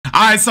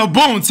Alright, so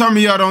boom, turn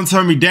me up, don't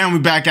turn me down. We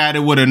back at it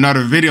with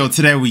another video.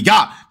 Today we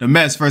got the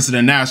Mets versus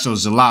the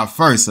Nationals, July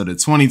 1st of the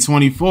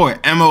 2024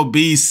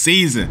 MLB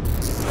season.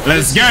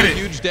 Let's get it.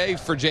 Huge day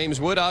for James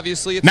Wood,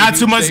 obviously. It's not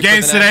too much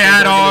games today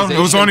at all. It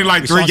was only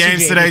like 3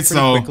 games today,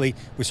 so quickly.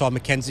 We saw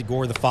Mackenzie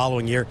Gore the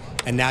following year,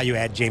 and now you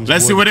add James Wood.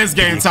 Let's see what this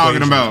game's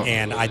talking about.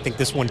 And I think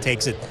this one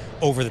takes it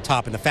over the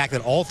top. And the fact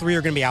that all 3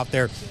 are going to be out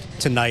there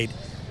tonight.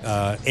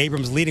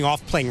 Abrams leading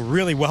off, playing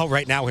really well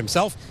right now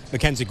himself.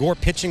 Mackenzie Gore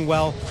pitching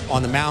well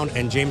on the mound,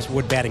 and James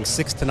Wood batting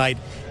 6th tonight,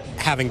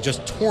 having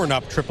just torn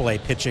up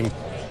AAA pitching.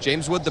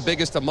 James Wood, the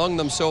biggest among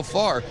them so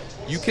far.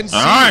 You can see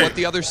what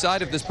the other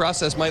side of this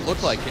process might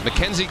look like.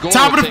 Mackenzie Gore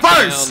top of the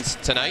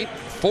first tonight.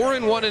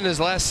 4-1 in his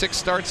last 6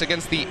 starts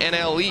against the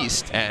NL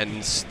East,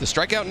 and the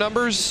strikeout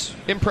numbers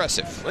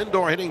impressive.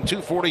 Lindor hitting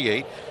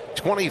 .248.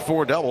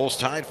 24 doubles,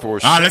 tied for.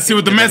 Let's see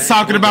what the Mets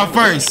talking about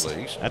first.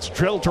 That's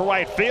drilled to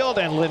right field,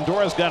 and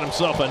Lindor's got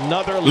himself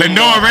another.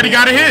 Lindor already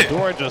got a hit.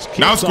 Lindor just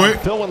keeps on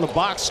filling the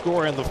box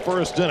score in the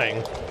first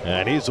inning,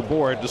 and he's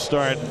aboard to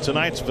start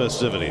tonight's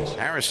festivities.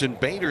 Harrison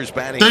Bader's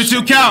batting.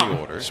 3-2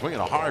 count. Swinging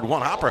a hard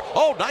one hopper.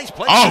 Oh, nice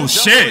play. Oh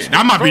shit,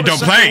 that might be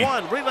double play.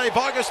 Relay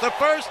Vargas the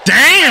first.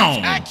 Damn.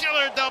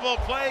 Spectacular double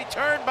play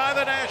turned by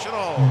the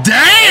Nationals.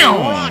 Damn. A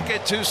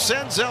rocket to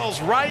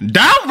Senzel's right.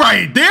 That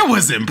right there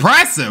was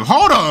impressive.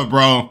 Hold up,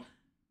 bro.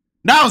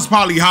 That was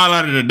probably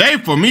highlight of the day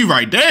for me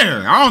right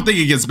there. I don't think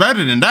it gets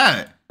better than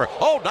that.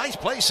 Oh, nice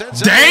play,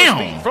 Senzel.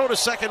 Damn. Throw to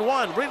second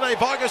one. Relay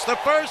Vargas the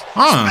first.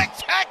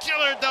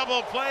 Spectacular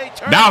double play.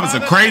 That was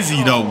a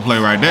crazy double play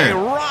right there. A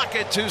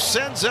rocket to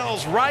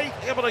Senzel's right.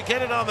 Able to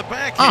get it on the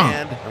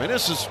backhand. I mean,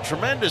 this is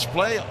tremendous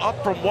play.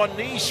 Up from one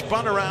knee,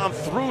 spun around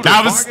through to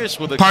Vargas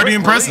with a pretty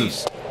impressive.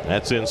 Release.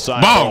 That's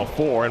inside ball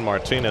 4, and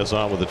Martinez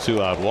on with a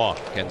 2-out walk.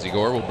 Mackenzie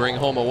Gore will bring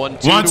home a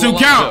 1-2. 1-2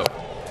 count.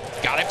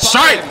 Got it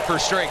by him for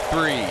strike 3.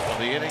 All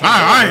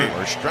right.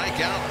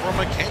 Strikeout from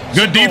Mackenzie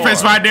Good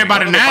defense right there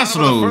by the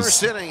Nationals.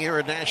 First inning here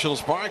at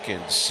Nationals Park,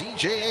 and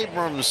C.J.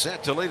 Abrams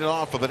set to lead it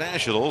off for the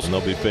Nationals. And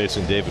they'll be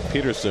facing David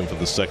Peterson for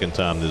the 2nd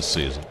time this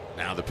season.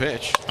 Now the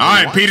pitch.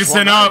 All right,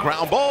 Peterson up.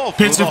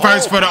 Pitching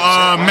first for the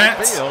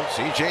Mets.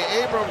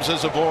 C.J. Abrams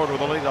is aboard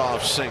with a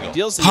leadoff single.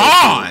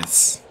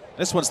 Pause.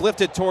 This one's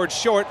lifted towards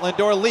short.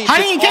 Lindor leaps. How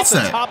do you get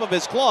off the top of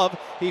his glove.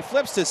 He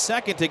flips to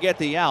second to get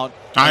the out.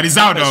 All right, he's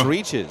out though.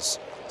 Reaches.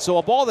 So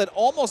a ball that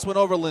almost went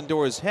over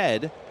Lindor's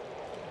head.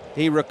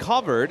 He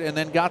recovered and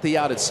then got the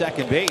out at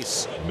second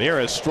base.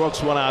 Ramirez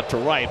strokes one out to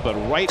right, but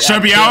right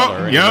should be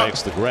out. Yep. He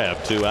makes the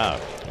grab, 2 out.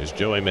 Here's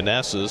Joey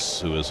Meneses,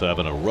 who is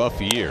having a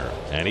rough year,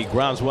 and he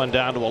grounds one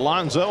down to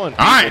Alonso. And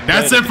all right,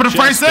 that's it for the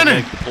first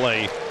inning. Make the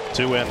play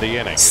to end the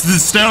inning.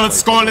 Still a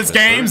scoreless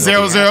game,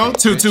 0-0,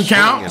 2-2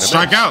 count,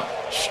 strikeout.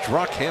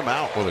 Struck him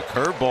out with a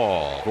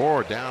curveball.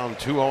 Gore down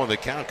 2-0 in the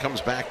count,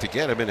 comes back to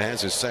get him and has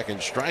his 2nd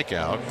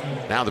strikeout.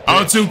 Now the pitch.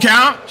 0-2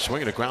 count.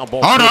 Swinging a ground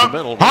ball hold through up, the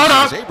middle. Hold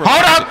up,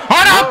 hold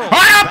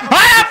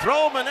up.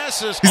 Throw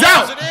Meneses. He's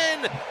out. It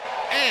in.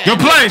 And good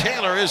play.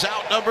 Taylor is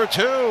out number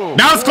 2.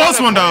 That was a close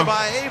one though.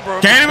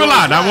 Can't even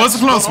lie, that was a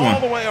close one.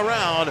 All the way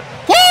around.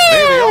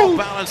 Woo!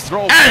 Balance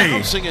throw, hey,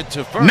 bouncing it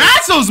to first.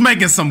 Nationals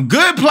making some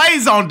good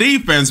plays on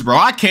defense, bro.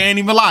 I can't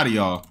even lie to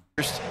y'all.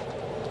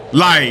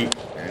 Like,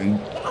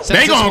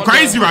 they going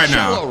crazy right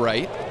now.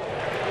 Right.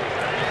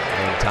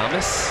 And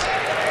Thomas.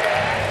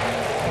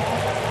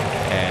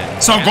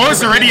 And so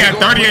Gore's already at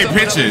 38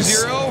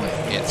 pitches.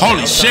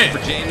 Holy shit. For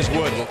James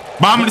Wood.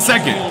 Bottom of the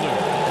second.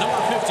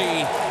 Number 50,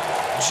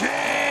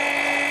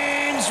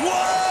 James Wood.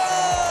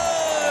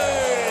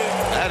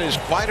 That is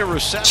quite a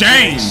reception.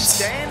 James.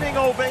 Standing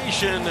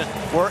ovation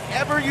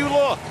wherever you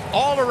look,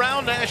 all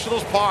around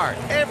Nationals Park.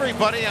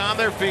 Everybody on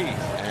their feet.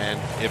 And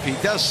if he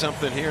does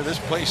something here, this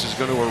place is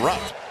going to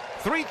erupt.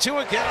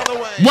 3-2 again on the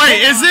way.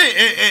 Wait,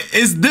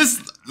 is this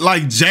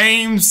like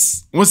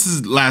James? What's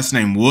his last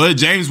name? Wood?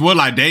 James Wood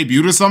like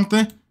debuted or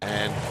something?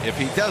 And if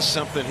he does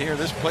something here,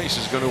 this place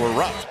is going to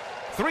erupt.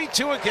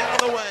 3-2 again on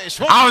the way.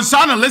 I was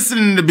trying to listen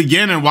in the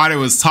beginning while they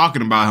was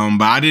talking about him,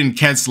 but I didn't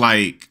catch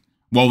like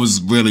what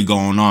was really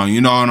going on. You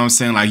know what I'm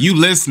saying? Like you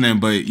listening,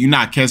 but you're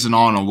not catching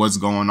on what's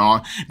going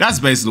on. That's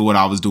basically what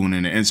I was doing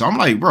in the intro. I'm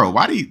like, bro,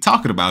 why are you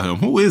talking about him?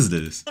 Who is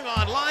this?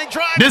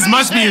 This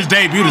must be his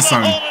debut or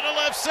something.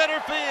 Center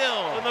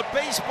field, and the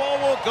baseball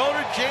will go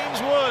to James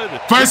Wood.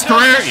 First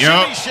career,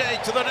 yep.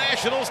 Shake to the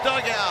Nationals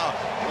dugout.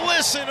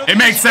 Listen to it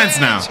makes sense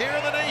now. Here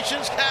in the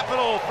nation's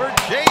capital for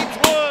James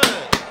Wood.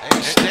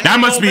 That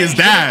must be his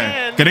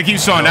dad. Cause they keep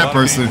showing that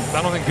person.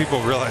 I don't think people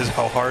realize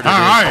how hard it is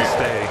to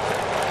stay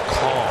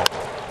calm.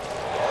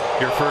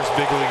 Your first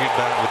big league at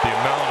bat with the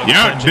amount of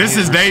yep, this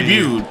is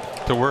debuted.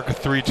 To work a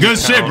 3-2 good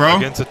shit, bro.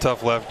 Against a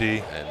tough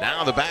lefty. And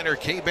now the batter,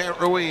 K-Bert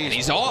Ruiz. And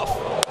he's off.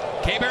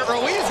 K-Bert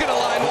Ruiz gonna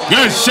line one.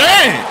 Good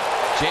shit.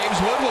 James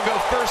Wood will go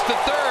first to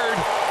third.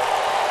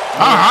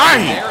 All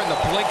right. There in the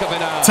blink of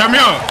an eye. Turn me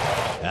up.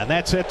 And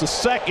that's hit to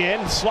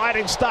second.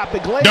 Sliding stop.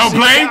 Iglesias don't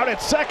play. Out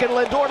at second.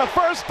 Lindor to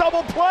first.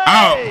 Double play.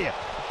 Oh.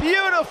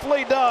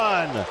 Beautifully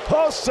done.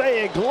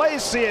 Jose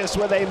Iglesias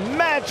with a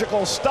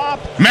magical stop.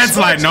 Mets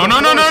like, no.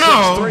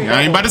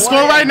 I ain't about to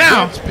score right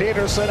now.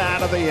 Peterson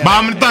out of the end.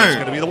 Bottom of the It's third.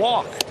 going to be the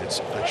walk. It's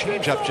a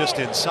changeup just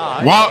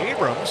inside. Walk.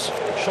 Abrams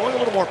showing a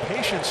little more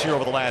patience here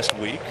over the last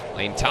week.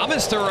 Lane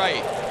Thomas to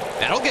right.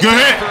 That'll get Good down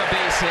hit. for a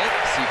base hit.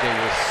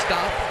 CJ will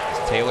stop.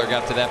 Taylor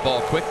got to that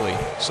ball quickly.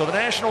 So the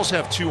Nationals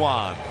have 2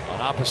 on.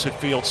 An opposite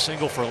field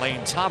single for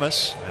Lane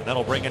Thomas, and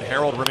that'll bring in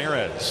Harold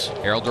Ramirez.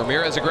 Harold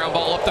Ramirez, a ground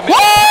ball up the middle.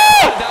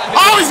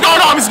 Oh, he's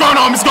going home. He's going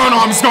home. He's going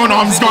home. He's going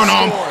home. He's going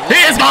home. He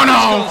is going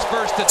home.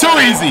 Too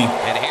easy.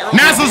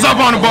 Nationals up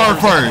on the board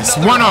first.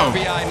 1-0.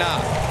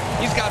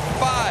 He's got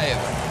 5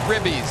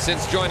 ribbies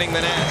since joining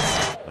the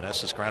Nats.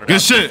 Vanessa's grounded Good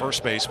out to the shit.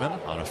 first baseman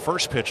on a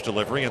first pitch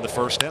delivery in the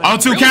first inning.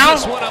 0-2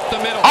 count.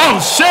 Oh,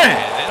 shit.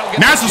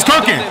 Nationals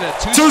cooking.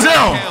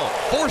 2-0.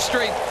 4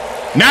 straight.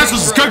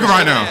 Nationals is cooking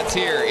right now. Nats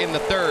here in the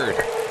third.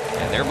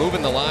 And they're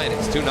moving the line.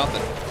 It's 2-0.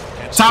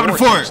 Top of the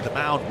fourth. The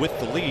mound with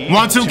the lead.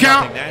 1-2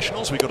 count.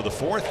 Nationals. We go to the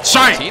fourth.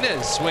 Strike.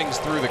 Martinez swings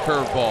through the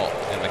curveball,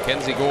 and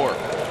Mackenzie Gore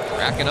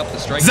racking up the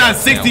strikeouts. He's at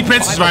 60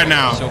 pitches right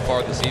now. So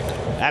far this evening.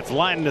 That's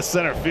lined to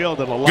center field,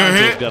 and hit.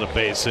 Alonso's got a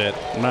base hit.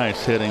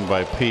 Nice hitting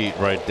by Pete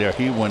right there.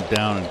 He went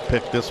down and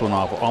picked this one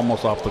off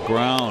almost off the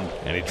ground.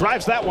 And he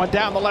drives that one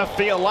down the left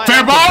field line.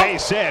 Fair ball.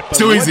 Base hit, but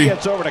Too Wood easy.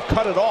 gets over to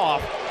cut it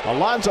off.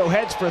 Alonso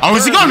heads for third. Oh,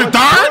 is he going to Wood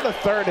third? The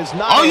third is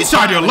not. Oh, you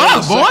tried your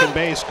luck, boy. Second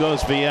base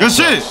goes Vientos. Good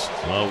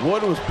shit.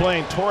 Wood was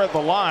playing toward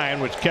the line,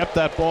 which kept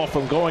that ball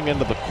from going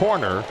into the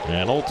corner,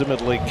 and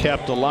ultimately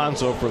kept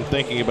Alonso from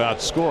thinking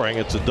about scoring.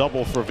 It's a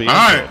double for Vientos.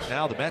 All right.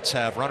 Now the Mets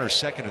have runners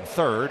second and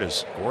third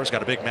as Gore's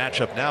got a big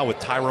matchup now with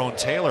Tyrone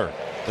Taylor.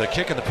 The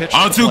kick and the pitch.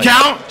 0-2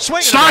 count.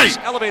 Swing Strike.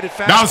 Elevated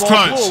fastball. That was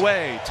clutch. Blew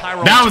away.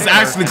 Tyrone That was Taylor,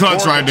 actually and clutch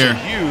Gore right gets there.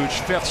 a huge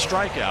 5th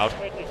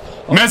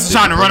strikeout. Mets is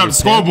trying to run up the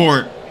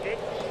scoreboard.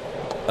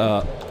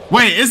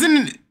 Wait,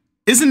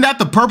 isn't that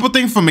the purple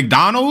thing from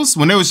McDonald's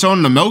when they were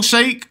showing the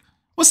milkshake?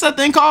 What's that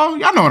thing called?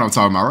 Y'all know what I'm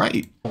talking about,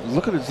 right?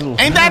 Look at his little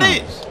Ain't that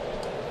it?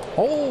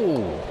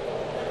 Oh.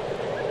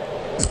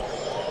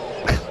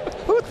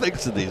 Who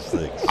thinks of these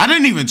things? I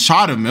didn't even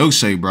try the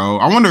milkshake, bro.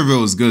 I wonder if it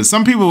was good.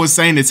 Some people were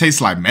saying it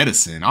tastes like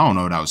medicine. I don't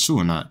know if that was true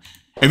or not.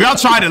 If y'all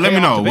tried it, let me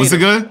know. Was it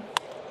good?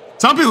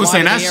 Some people were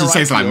saying that shit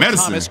tastes like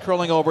medicine. Thomas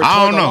curling over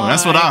I don't toward the know.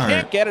 That's what I line.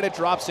 heard. Can't get it. It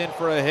drops in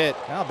for a hit.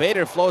 Now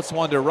Bader floats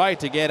one to right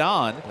to get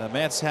on. The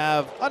Mets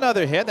have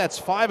another hit. That's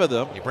 5 of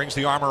them. He brings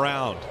the arm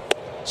around.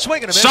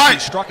 Swing and a miss. Strike. He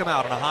struck him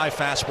out on a high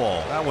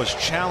fastball. That was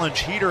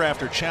challenge heater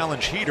after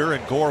challenge heater,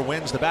 and Gore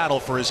wins the battle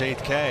for his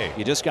 8th K.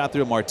 You just got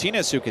through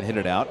Martinez, who can hit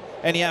it out,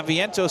 and you have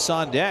Vientos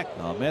on deck.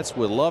 Mets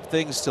would love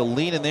things to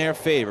lean in their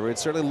favor. It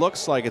certainly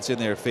looks like it's in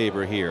their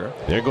favor here.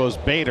 There goes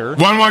Bader.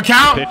 1-1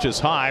 count. Pitch is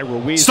high.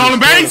 Ruiz Stolen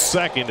base.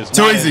 Second is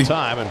Too not easy. in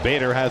time, and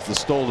Bader has the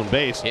stolen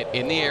base. Hit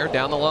in the air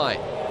down the line.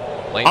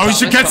 Lane Oh, he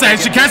should Thomas catch that.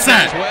 He should catch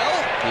that.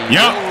 Well, he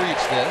Yep. will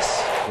reach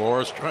this.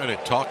 Gore's trying to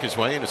talk his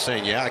way into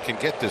saying, yeah, I can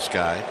get this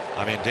guy.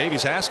 I mean,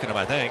 Davey's asking him,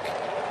 I think.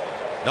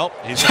 Nope,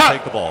 he's going to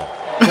take the ball.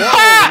 Gore will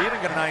lead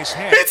and get a nice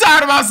hit. He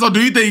talking about, so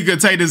do you think you could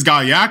take this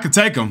guy? Yeah, I could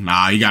take him.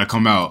 Nah, you got to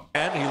come out.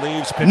 And he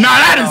leaves. Nah,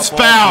 that is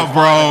foul,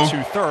 bro.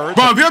 2/3.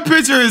 Bro, if your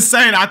pitcher is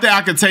saying, I think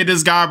I could take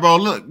this guy, bro,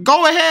 look,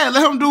 go ahead.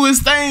 Let him do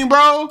his thing,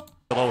 bro.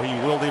 Although he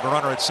will leave a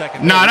runner at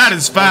second. Nah, base. that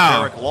is foul.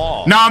 Derek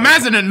Law. Now,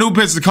 imagine a new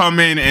pitcher come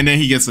in and then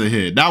he gets a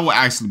hit. That would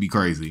actually be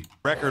crazy.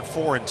 Record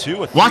 4-2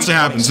 with Watch it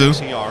happen, too.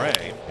 ERA.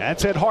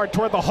 That's hit hard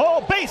toward the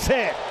hole. Base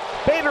hit.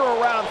 Bader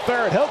around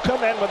third. He'll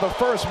come in with the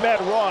first Met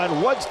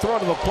run. Wood's throw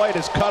to the plate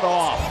is cut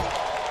off.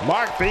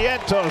 Mark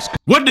Vientos.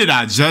 What did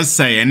I just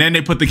say? And then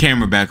they put the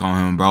camera back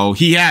on him, bro.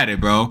 He had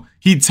it, bro.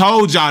 He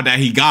told y'all that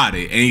he got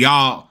it, and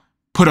y'all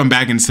put him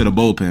back into the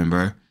bullpen,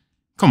 bro.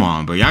 Come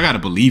on, bro. Y'all got to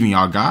believe in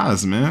y'all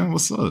guys, man.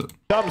 What's up?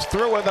 Comes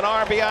through with an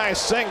RBI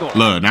single.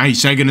 Look, now he's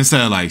shaking his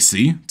head like,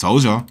 see?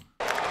 Told y'all.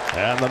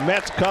 And the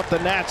Mets cut the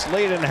Nats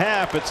lead in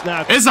half. It's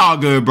now. It's all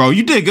good, bro.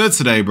 You did good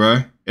today,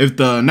 bro. If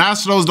the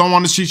Nationals don't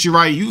want to treat you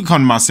right, you can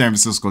come to my San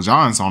Francisco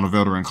Giants on a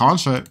veteran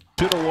contract.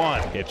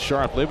 2-1. Hit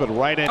sharply, but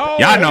right in.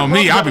 Y'all know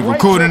me. I be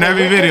recruiting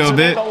every video,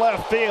 bit.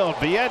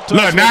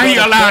 Look, now he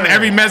allowed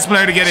every Mets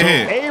player to get a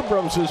hit.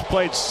 Abrams, who's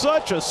played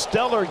such a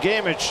stellar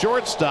game at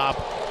shortstop,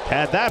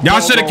 had that. Y'all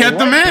should have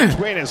kept him in.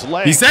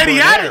 He said he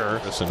had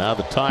it. So now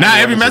the time. Now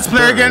every Mets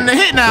player getting a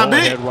hit now,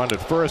 bit. Run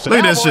at first. Look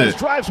at this shit.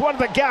 Drives one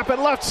to the gap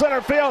in left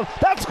center field.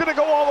 That's going to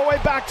go all the way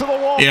back to the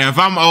wall. Yeah, if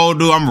I'm old,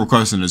 dude, I'm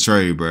requesting a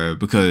trade, bro,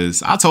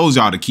 because I told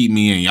y'all to keep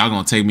me in. Y'all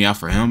gonna take me out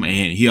for him,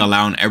 and he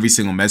allowing every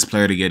single Mets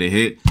player to get a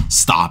hit.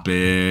 Stop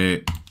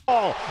it.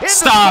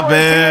 Stop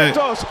it.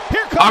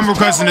 I'm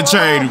requesting a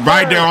trade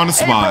right there on the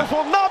spot.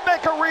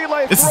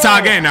 It's a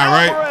tie game now,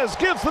 right?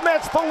 Gives the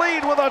Mets the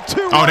lead with a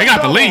 2-run Oh, they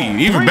got the lead.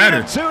 Even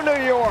better. 3-2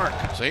 New York.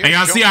 And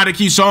y'all see how they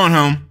keep showing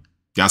him.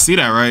 Y'all see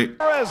that, right?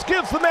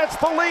 Gives the Mets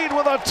the lead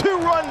with a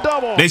 2-run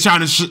double. They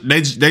trying to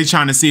they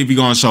trying to see if he's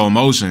gonna show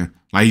emotion,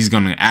 like he's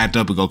gonna act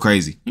up and go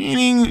crazy. He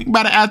ain't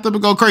about to act up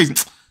and go crazy,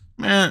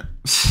 man.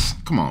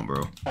 Come on,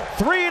 bro.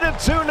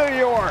 3-2 New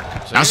York.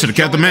 I should have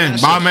kept him in.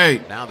 Ball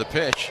made. Now the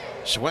pitch.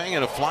 Swing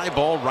and a fly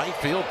ball right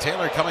field.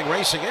 Taylor coming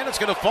racing in. It's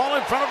going to fall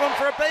in front of him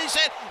for a base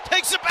hit.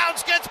 Takes a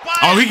bounce, gets by.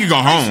 Oh, he could go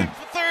home.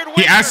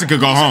 He actually could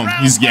go home.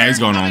 He's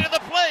going home.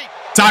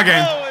 Tie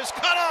game. Is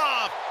cut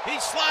off. He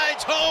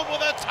slides home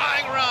with a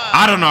tying run.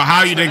 I don't know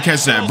how you didn't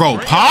catch that, bro.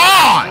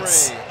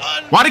 Pause.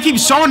 Why they keep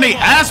showing their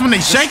ass when they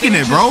shaking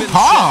it, bro?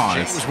 Pause.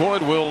 James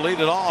Wood will lead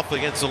it off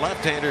against the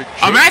left-hander.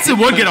 Imagine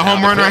Wood get a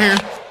home run right here.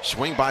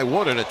 Swing by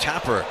Wood and a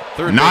tapper.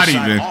 Third Not base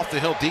even. side off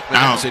the hill. Deekman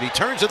Out. He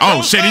turns it.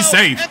 Oh shit, he's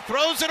safe. And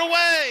throws it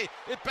away.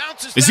 It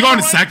bounces. Is he down going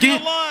to right second?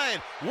 field line.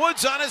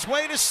 Wood's on his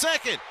way to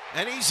second,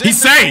 and he's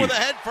safe with a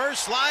head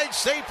first slide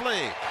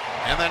safely.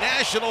 And the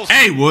Nationals.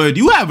 Hey Wood,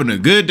 you having a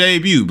good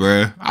debut,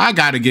 bro. I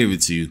gotta give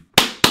it to you.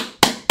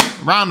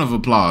 Round of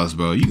applause,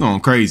 bro. You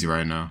going crazy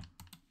right now.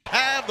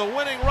 Have the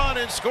winning run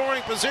in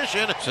scoring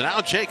position. So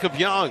now Jacob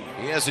Young,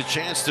 he has a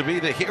chance to be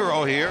the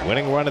hero here.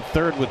 Winning run at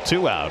third with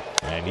 2 out.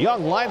 And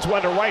Young lines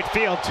one to right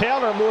field.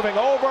 Taylor moving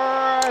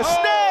over.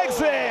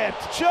 Snags it.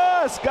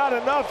 Just got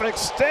enough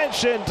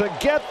extension to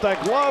get the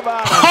glove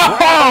out.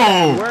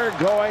 Oh! We're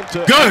going to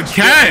good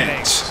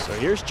catch. So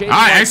here's All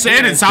right, extra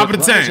inning, top of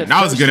the 10.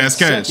 That was a good ass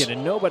catch.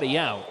 And nobody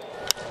out.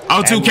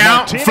 0-2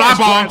 count, fly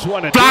ball,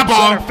 fly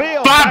ball,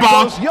 fly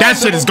ball. That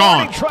shit is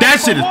gone.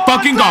 That shit is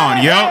fucking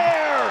gone, yo.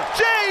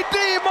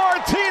 J.D.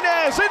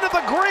 Martinez into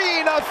the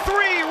green, a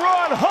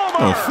 3-run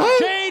homer.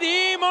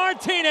 J.D.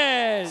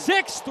 Martinez,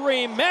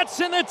 6-3 Mets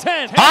in the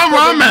 10th. Home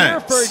run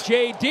Mets for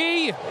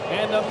J.D.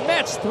 and the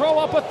Mets throw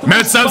up a 3.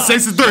 Mets up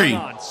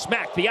 6-3.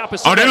 Smack the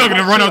opposite. Oh, they're looking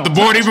to run up the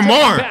board even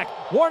more.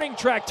 Warning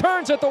track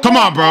turns at the Come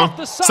on,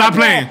 bro. Stop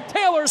playing.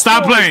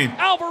 Stop playing.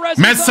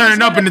 Mets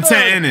turning up in the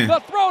 10th inning.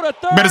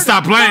 Better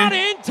stop playing.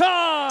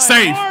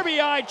 Safe.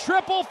 RBI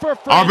triple for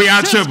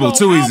RBI triple.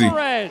 Too easy.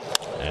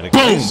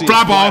 Boom.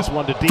 Fly ball.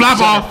 Fly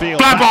ball.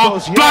 Fly ball.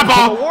 Fly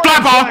ball. Fly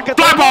ball.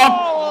 Fly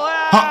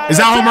ball. Is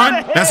that home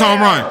run? That's home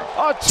run.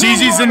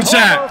 GG's in the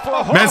chat.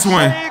 Mets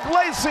win.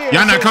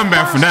 Y'all not coming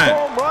back from that.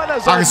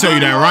 I can show you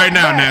that right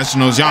now,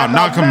 Nationals. Y'all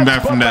not coming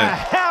back from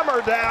that.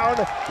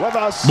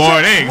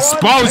 Boy, they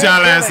exposed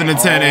y'all ass in the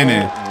 10th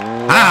inning.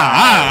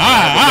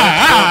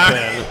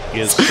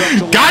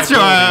 Got your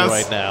ass.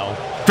 Right now.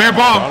 Fair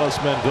ball. Carlos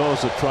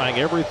Mendoza trying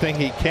everything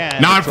he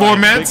can. 9-4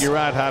 Mets. Figure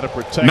out how to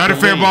protect. Another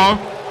fair ball.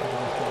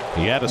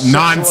 He had a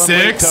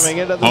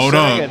 9-6. Hold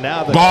up.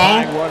 Now the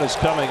ball. Run is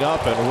coming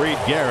up, and Reed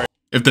Garrett.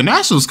 If the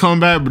Nationals come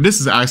back, but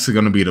this is actually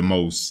going to be the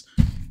most.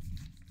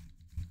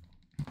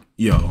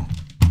 Yo,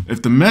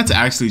 if the Mets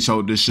actually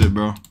choked this shit,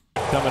 bro.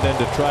 Coming in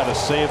to try to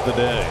save the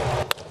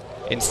day.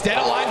 Instead,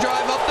 a line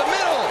drive up the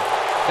middle.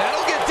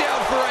 That'll get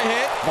down for a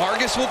hit.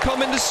 Vargas will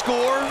come in to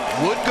score.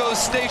 Wood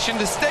goes station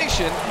to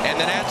station, and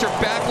the Nats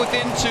are back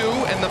within 2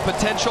 and the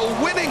potential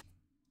winning.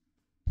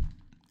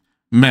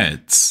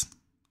 Mets.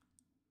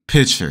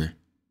 Pitcher.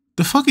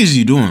 The fuck is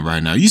you doing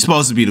right now? You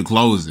supposed to be the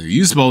closer.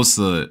 You supposed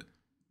to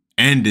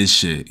end this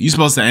shit. You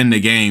supposed to end the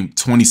game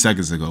 20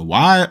 seconds ago.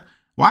 Why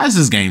is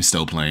this game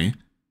still playing?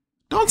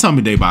 Don't tell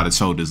me they about to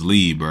choke this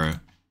lead, bro.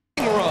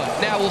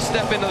 Now we'll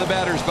step into the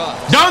batter's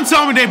box. Don't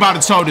tell me they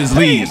about to choke this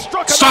lead.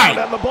 Strike.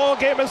 And the ball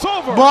game is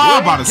over. Boy,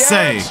 I'm about to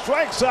say.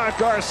 Strikes out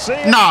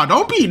Garcia.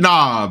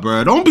 Nah,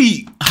 bro. Don't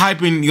be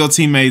hyping your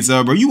teammates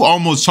up, bro. You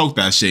almost choked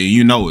that shit.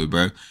 You know it,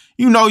 bro.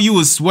 You know you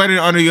was sweating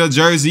under your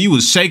jersey. You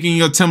was shaking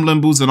your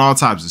Timberland boots and all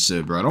types of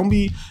shit, bro. Don't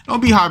be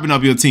hyping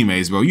up your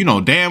teammates, bro. You know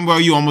damn well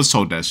you almost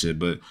choked that shit.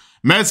 But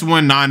Mets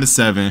won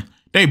 9-7.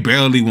 They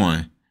barely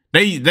won.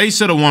 They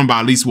should have won by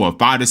at least, what,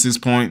 5 to 6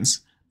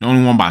 points? They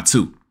only won by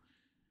 2.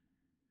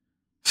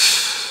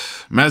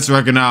 Mets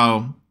record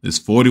now is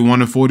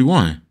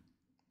 41-41.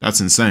 That's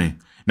insane.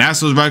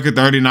 Nationals record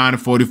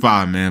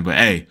 39-45, man. But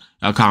hey,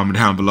 y'all comment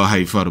down below how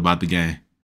you felt about the game.